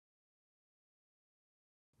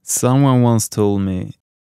Someone once told me,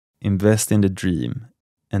 invest in the dream,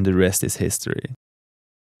 and the rest is history.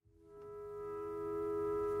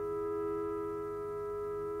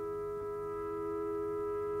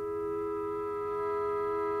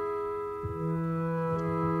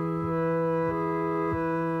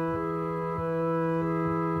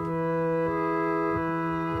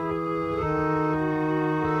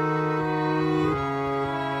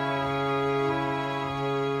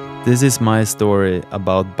 This is my story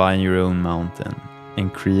about buying your own mountain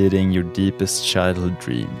and creating your deepest childhood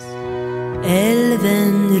dreams.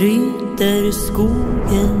 Älven ryter,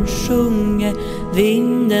 skogen sjunger,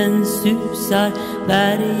 vinden susar,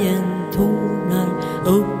 bergen tornar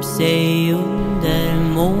upp sig under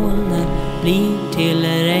molnen, blir till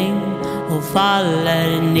regn och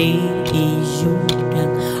faller ner i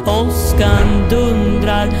jorden. Åskan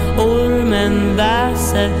dundrar, ormen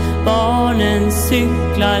väser, barnen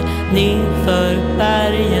cyklar nerför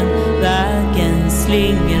bergen, vägen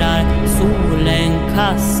slingrar, solen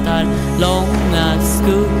kastar långa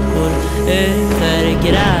skuggor över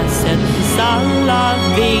gräset. Alla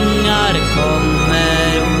vingar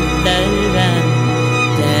kommer återvände.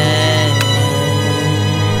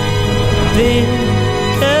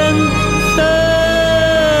 Vilken färg,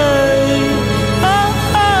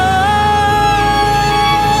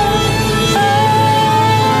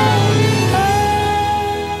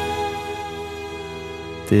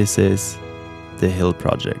 This is the Hill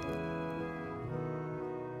Project.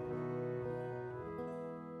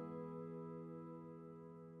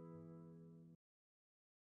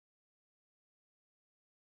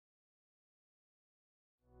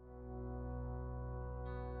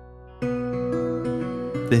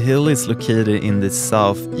 The hill is located in the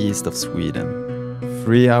southeast of Sweden,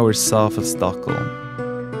 3 hours south of Stockholm,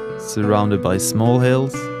 surrounded by small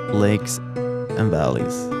hills, lakes, and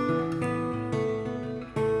valleys.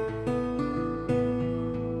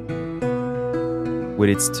 With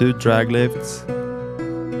its 2 drag lifts,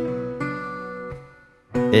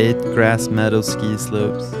 8 grass meadow ski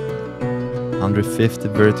slopes, 150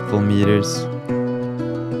 vertical meters,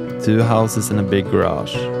 2 houses and a big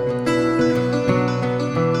garage.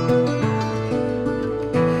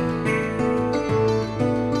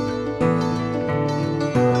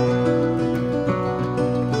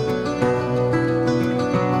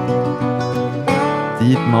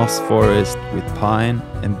 Deep moss forest with pine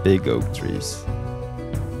and big oak trees,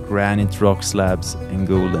 granite rock slabs and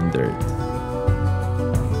golden dirt.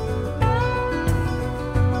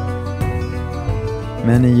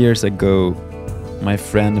 Many years ago, my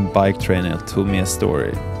friend and bike trainer told me a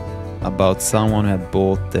story about someone who had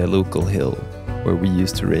bought the local hill where we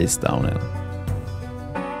used to race downhill.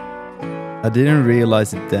 I didn't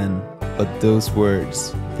realize it then, but those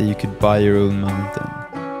words, that you could buy your own mountain,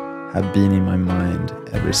 have been in my mind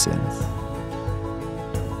ever since.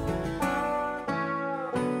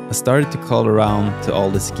 I started to call around to all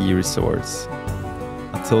the ski resorts.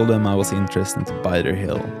 I told them I was interested to buy their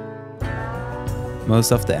hill.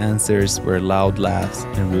 Most of the answers were loud laughs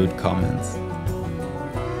and rude comments,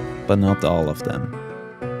 but not all of them.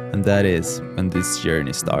 And that is when this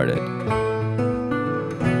journey started.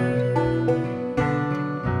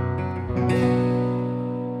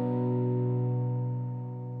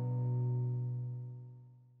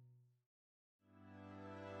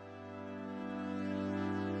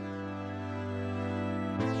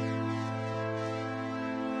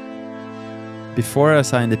 Before I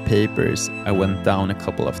signed the papers, I went down a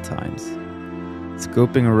couple of times,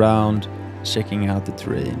 scoping around, checking out the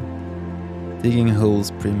terrain, digging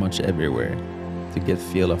holes pretty much everywhere to get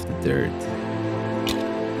feel of the dirt.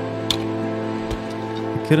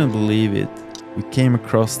 I couldn't believe it. We came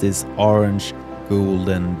across this orange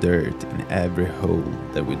golden dirt in every hole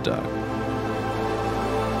that we dug.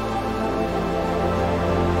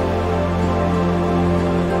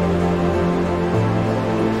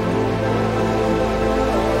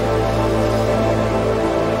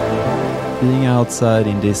 Being outside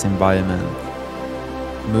in this environment,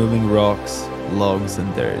 moving rocks, logs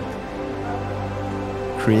and dirt,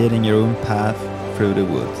 creating your own path through the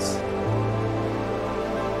woods.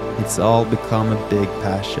 It's all become a big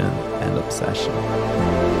passion and obsession.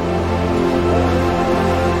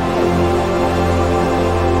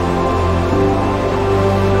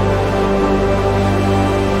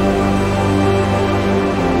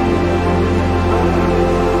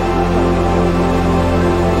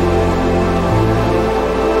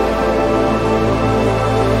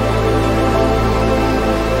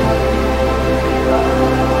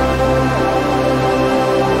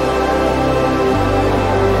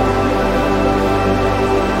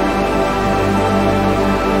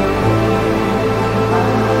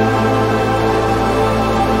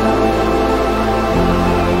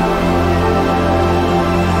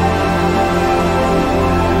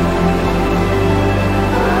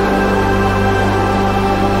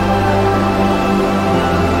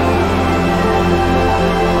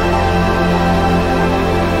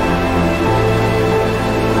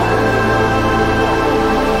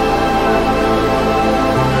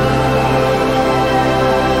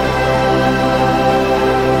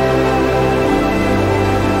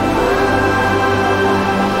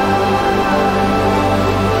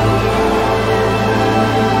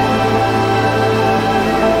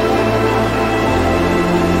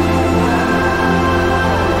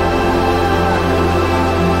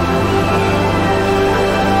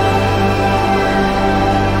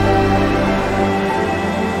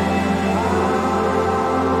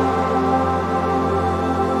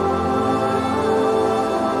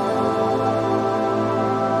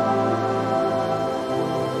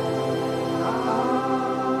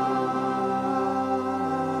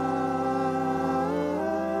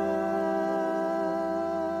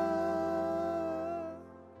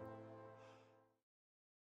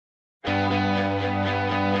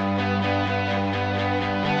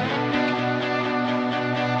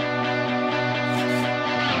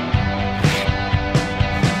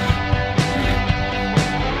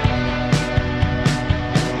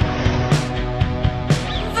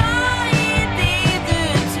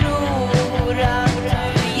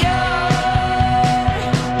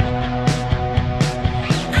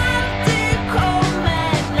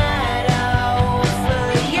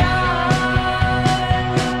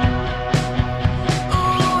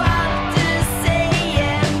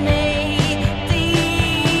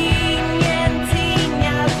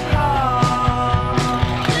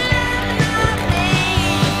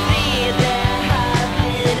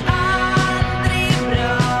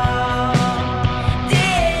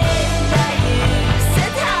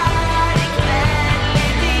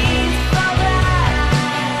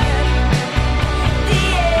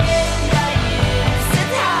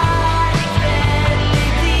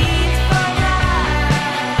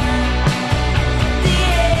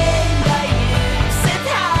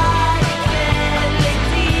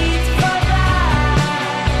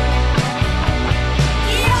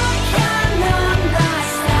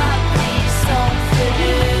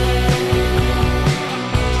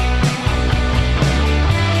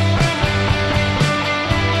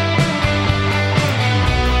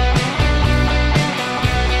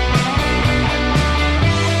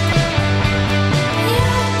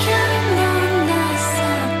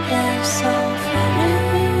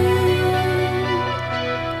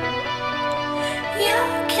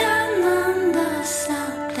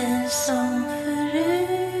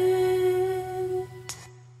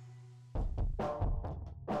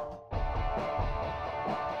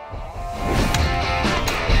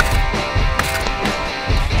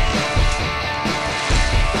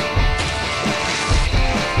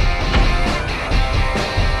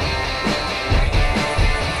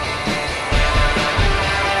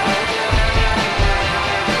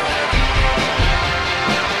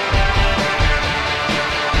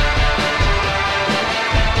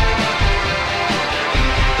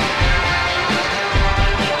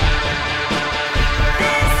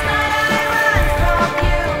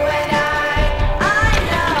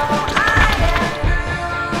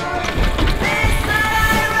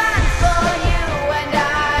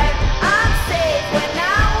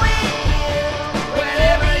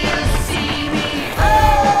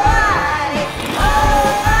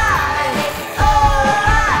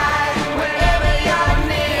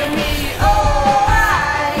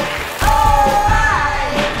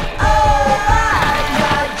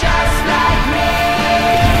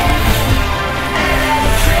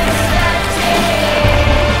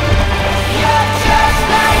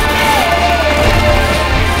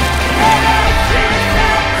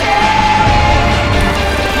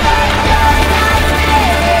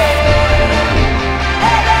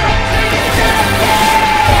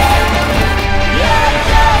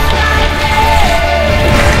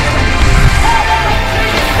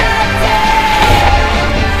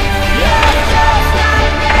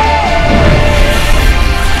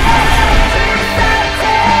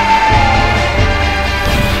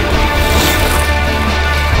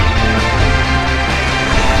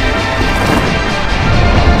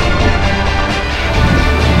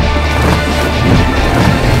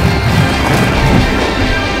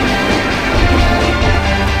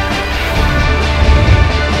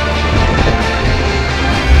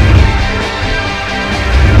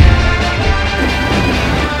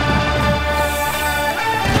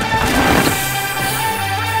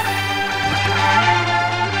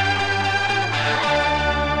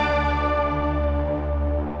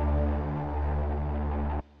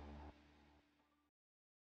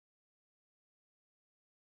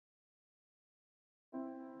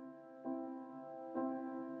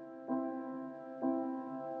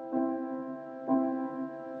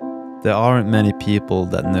 There aren't many people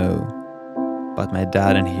that know, but my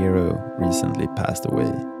dad and hero recently passed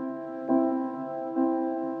away.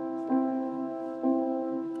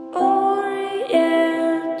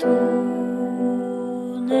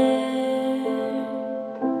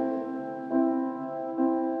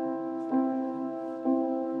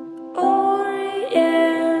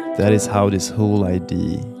 That is how this whole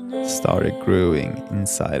idea started growing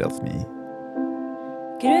inside of me.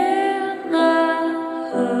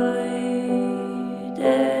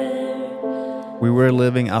 We were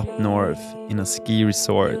living up north in a ski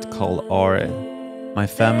resort called Are. My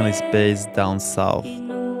family's based down south,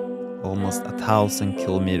 almost 1,000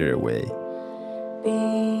 kilometers away.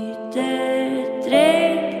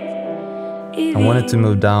 I wanted to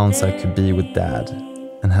move down so I could be with Dad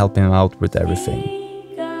and help him out with everything.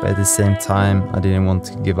 But at the same time, I didn't want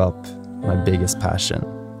to give up my biggest passion,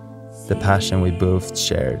 the passion we both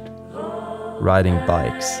shared, riding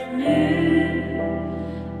bikes.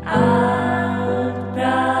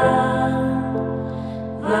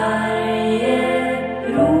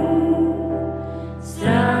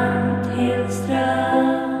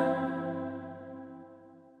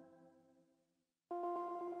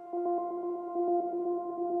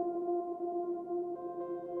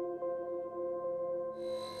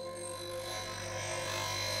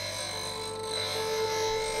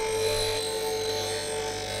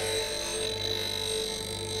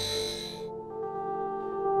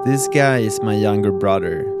 This guy is my younger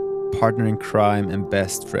brother, partner in crime and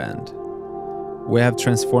best friend. We have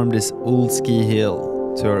transformed this old ski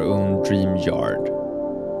hill to our own dream yard.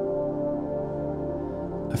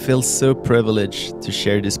 I feel so privileged to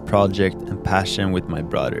share this project and passion with my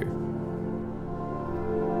brother.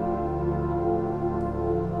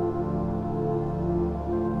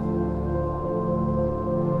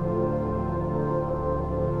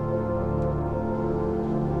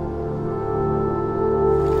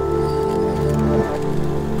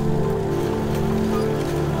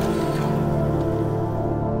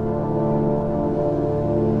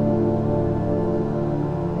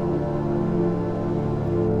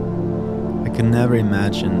 I can never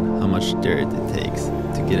imagine how much dirt it takes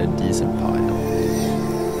to get a decent pile.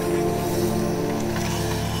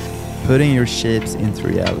 Putting your shapes into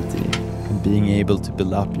reality and being able to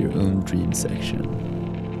build up your own dream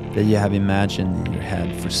section that you have imagined in your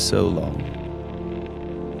head for so long.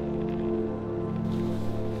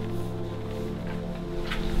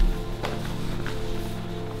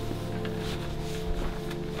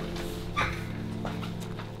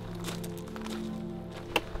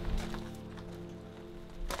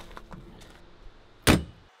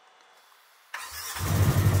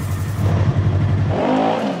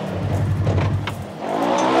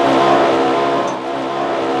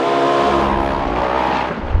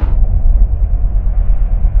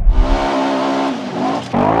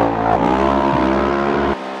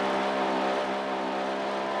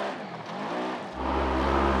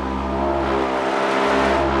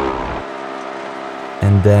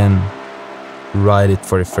 And then ride it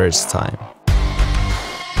for the first time.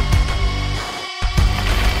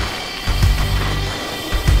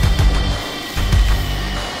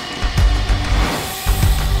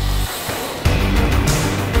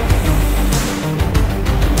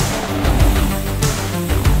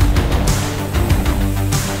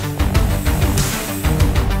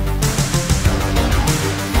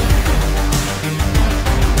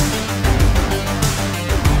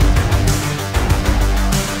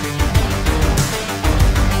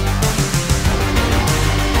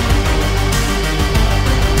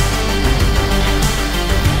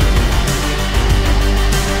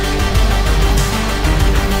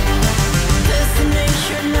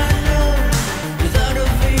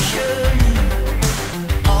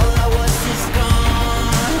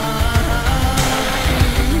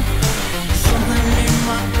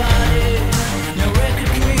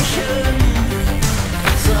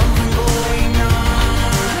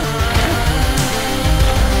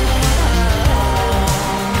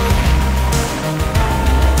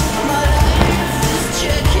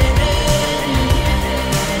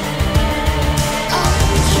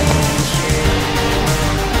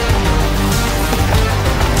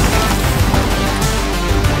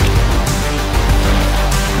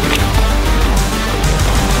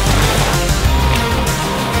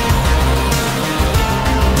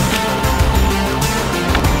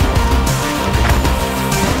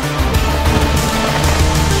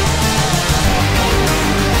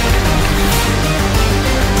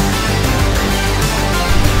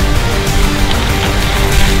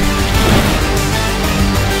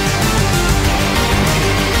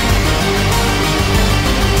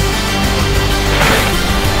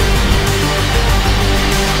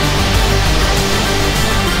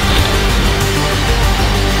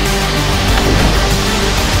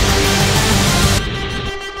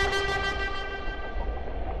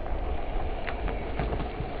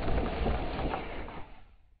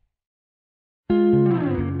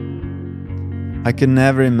 I could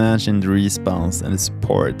never imagine the response and the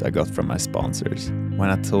support I got from my sponsors when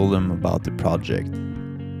I told them about the project.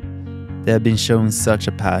 They have been showing such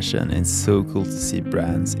a passion, and it's so cool to see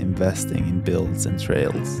brands investing in builds and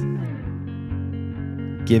trails.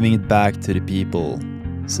 Giving it back to the people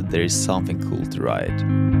so there is something cool to ride.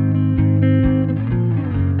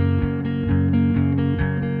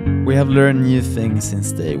 We have learned new things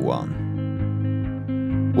since day one.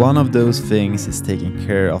 One of those things is taking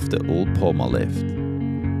care of the old Poma lift.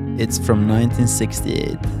 It's from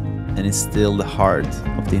 1968 and is still the heart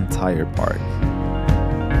of the entire park.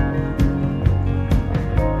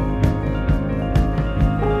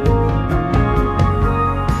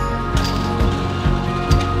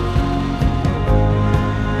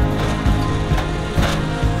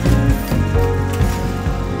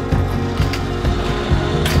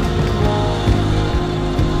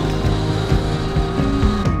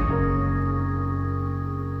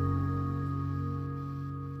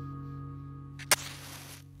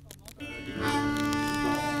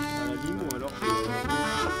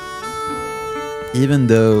 Even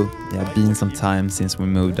though it has been some time since we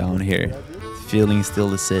moved down here, the feeling is still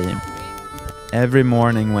the same. Every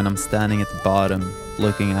morning when I'm standing at the bottom,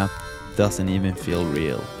 looking up, doesn't even feel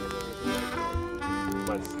real.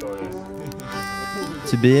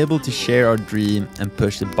 To be able to share our dream and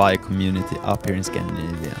push the bike community up here in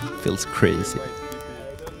Scandinavia feels crazy.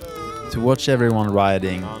 To watch everyone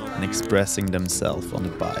riding and expressing themselves on the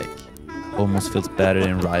bike almost feels better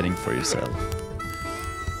than riding for yourself.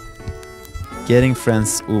 Getting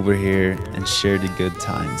friends over here and share the good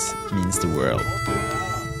times means the world.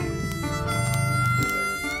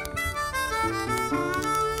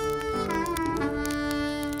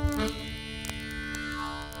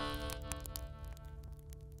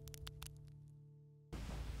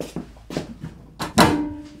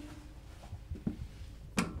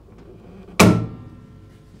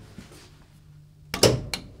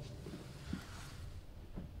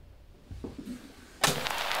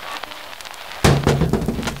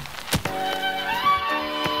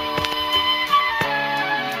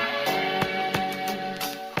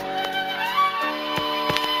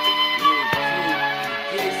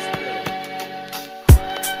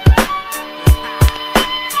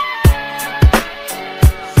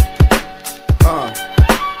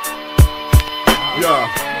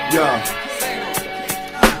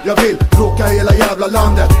 Jag vill rocka hela jävla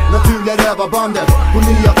landet, naturliga rävarbandet. På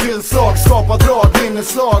nya tillslag, skapa drag, vinner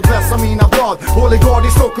slag, vässa mina blad. Håller gard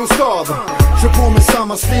i Stockholms stad. Kör på med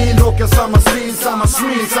samma stil, rockar samma stil, samma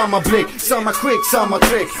smil, samma blick, samma skick, samma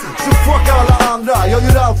trick. Så fuck alla andra, jag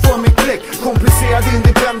gör allt för min klick. Komplicerad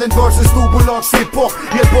independent versus storbolags hiphop.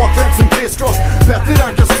 Helt bakvänt som crisscross, bättre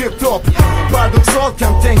rankas tip-top. Paradoxalt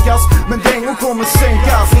kan tänkas, men dängor kommer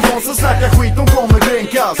sänkas. Och de som snackar skit, de kommer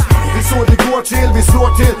dränkas. Det är så det går till, vi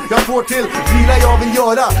slår till, jag får till. Bilar jag vill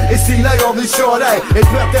göra, är stilar jag vill köra. Ett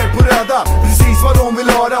Petter på röda, precis vad de vill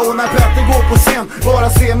höra. Och när Petter går på scen, bara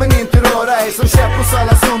se men inte röra. Är som käpp hos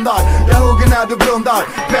alla sundar, jag hugger när du blundar.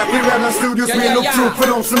 Petter Redland Studios med och tro för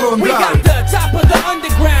de som undrar. We got the top of the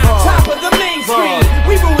underground, top of the mainstream.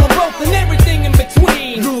 We rule them both and everything in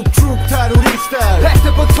between. Loop, troop, terrorister.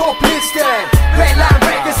 Petter på topplistor. Redland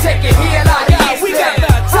Records täcker hela register. We got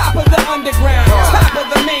the top of the underground, top of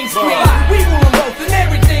the mainstream. We rule them both and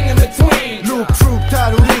everything in between. Loop, troop,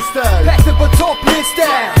 terrorister. Petter på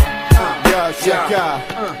topplistor. Yeah, checka.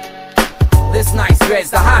 This nice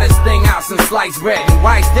dread's the hottest thing out since sliced bread. And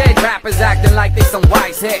White's dead, rappers acting like they some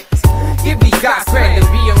wise heads. Give these guys credit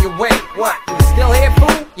and be on your way. What? You still here,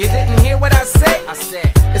 fool? You didn't hear what I said? I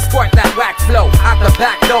said, escort that whack flow out the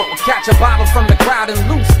back door. Catch a bottle from the crowd and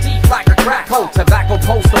loose teeth like a crack hole. Tobacco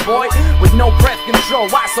poster boy with no breath control.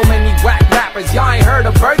 Why so many whack rappers? Y'all ain't heard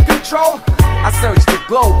of birth control? I searched the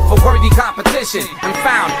globe for worthy competition and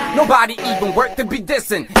found nobody even worth to be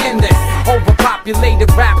dissing in this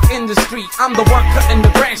overpopulated rap industry. I'm the one cutting the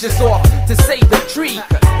branches off to save the tree.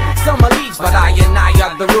 Summer leaves, but I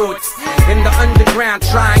are the roots. In the underground,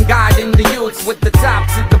 trying guiding the youths with the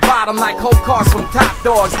tops at the bottom like whole cars from Top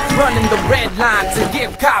Dogs, running the red line to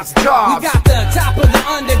give cops jobs. We got the top of the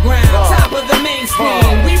underground, top of the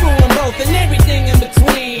mainstream. We rule them both and everything in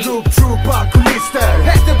between. Loop, troop, alkoholister.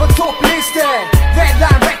 Petter på topplistor.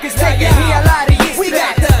 Redline Records täcker hela register. We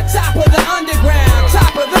got the top of the underground,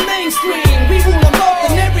 top of the mainstream. We rule them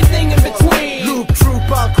both and everything in between. Loop, troop,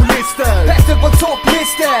 alkoholister. Petter på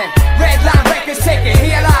topplistor. Redline Records täcker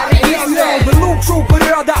hela register. Loop, troop och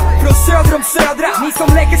röda, från söder om södra. Ni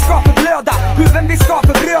som lägger ska förblöda, huvuden vi ska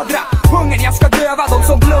förbrödra. Hungern jag ska döva, de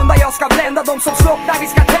som blundar jag ska blända. De som slocknar vi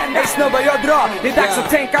ska tända. Hej snubbar jag drar, det är dags att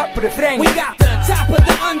tänka på refrängen. We got the top of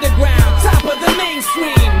the underground, top of the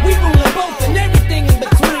mainstream. We rule them both and everything.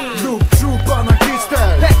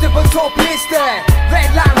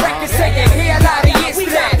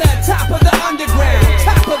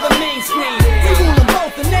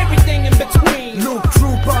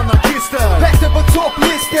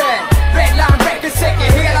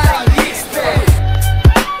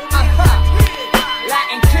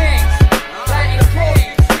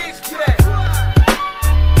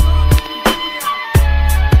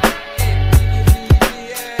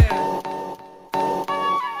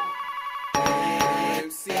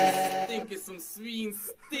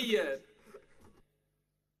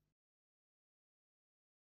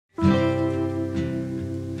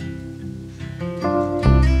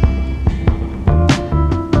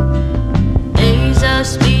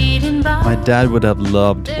 My dad would have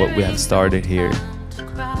loved what we have started here.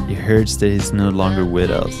 He hurts that he's no longer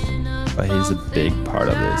with us, but he's a big part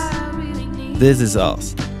of this. This is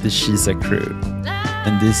us, the Kisa crew,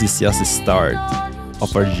 and this is just the start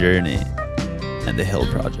of our journey and the Hill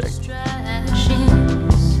Project.